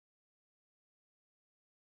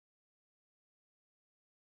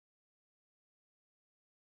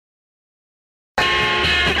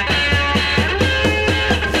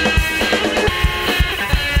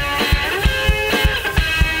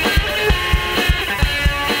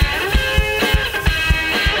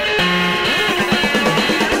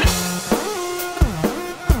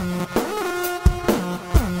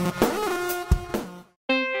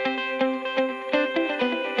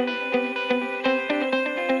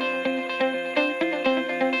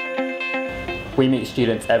We meet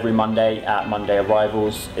students every Monday at Monday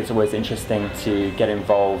arrivals. It's always interesting to get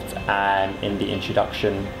involved in the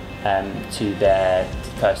introduction to their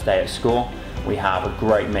first day at school. We have a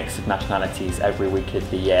great mix of nationalities every week of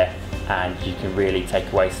the year, and you can really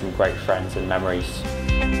take away some great friends and memories.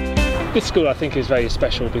 This school I think is very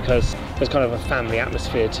special because there's kind of a family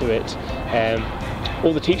atmosphere to it.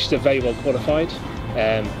 All the teachers are very well qualified,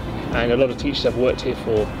 and a lot of teachers have worked here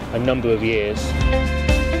for a number of years.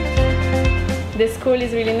 The school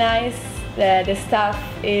is really nice, the staff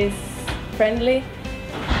is friendly,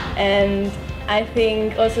 and I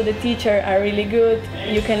think also the teachers are really good.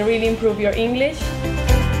 You can really improve your English.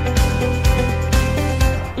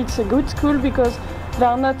 It's a good school because there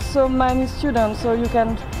are not so many students, so you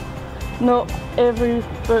can know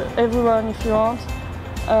everyone if you want.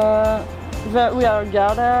 We are a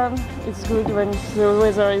garden. It's good when the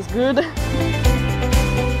weather is good.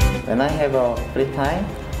 When I have a free time,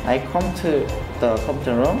 I come to the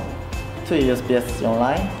computer room to use BS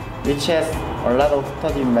online, which has a lot of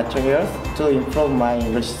study materials to improve my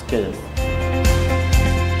English skills.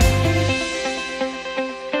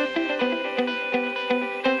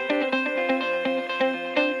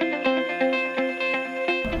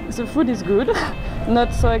 The food is good,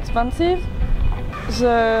 not so expensive.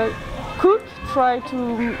 The cook try to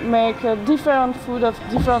make a different food of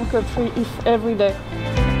different country every day.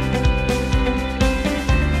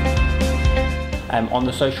 On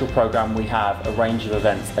the social programme we have a range of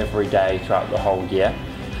events every day throughout the whole year.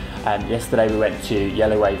 Yesterday we went to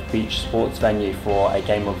Yellow Wave Beach sports venue for a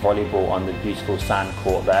game of volleyball on the beautiful sand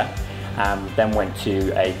court there. Then went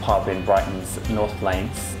to a pub in Brighton's North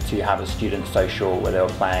Lanes to have a student social where they were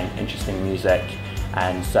playing interesting music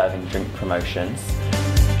and serving drink promotions.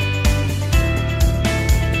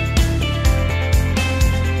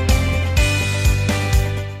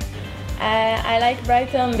 I like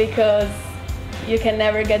Brighton because you can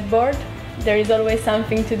never get bored. There is always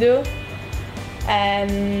something to do.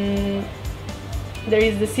 And there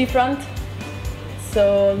is the seafront.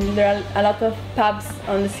 So there are a lot of pubs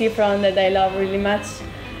on the seafront that I love really much.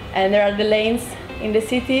 And there are the lanes in the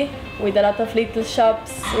city with a lot of little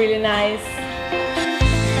shops, really nice.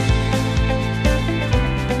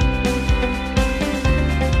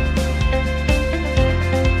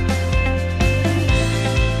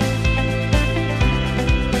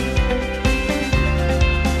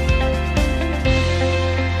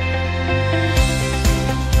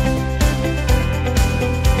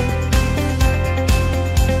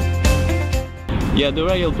 Yeah, the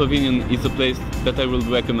Royal Pavilion is a place that I will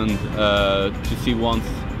recommend to see once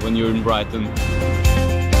when you're in Brighton.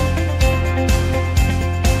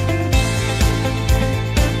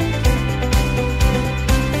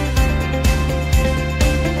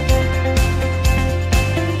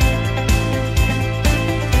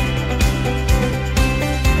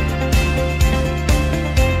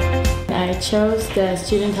 I chose the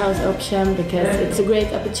student house option because it's a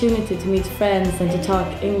great opportunity to meet friends and to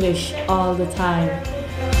talk English all the time.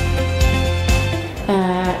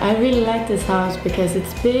 I really like this house because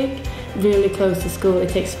it's big, really close to school. It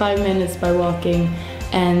takes 5 minutes by walking,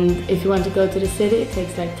 and if you want to go to the city, it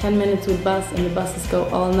takes like 10 minutes with bus, and the buses go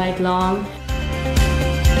all night long.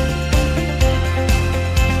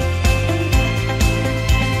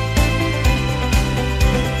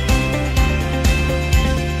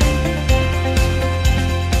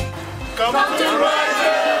 Come to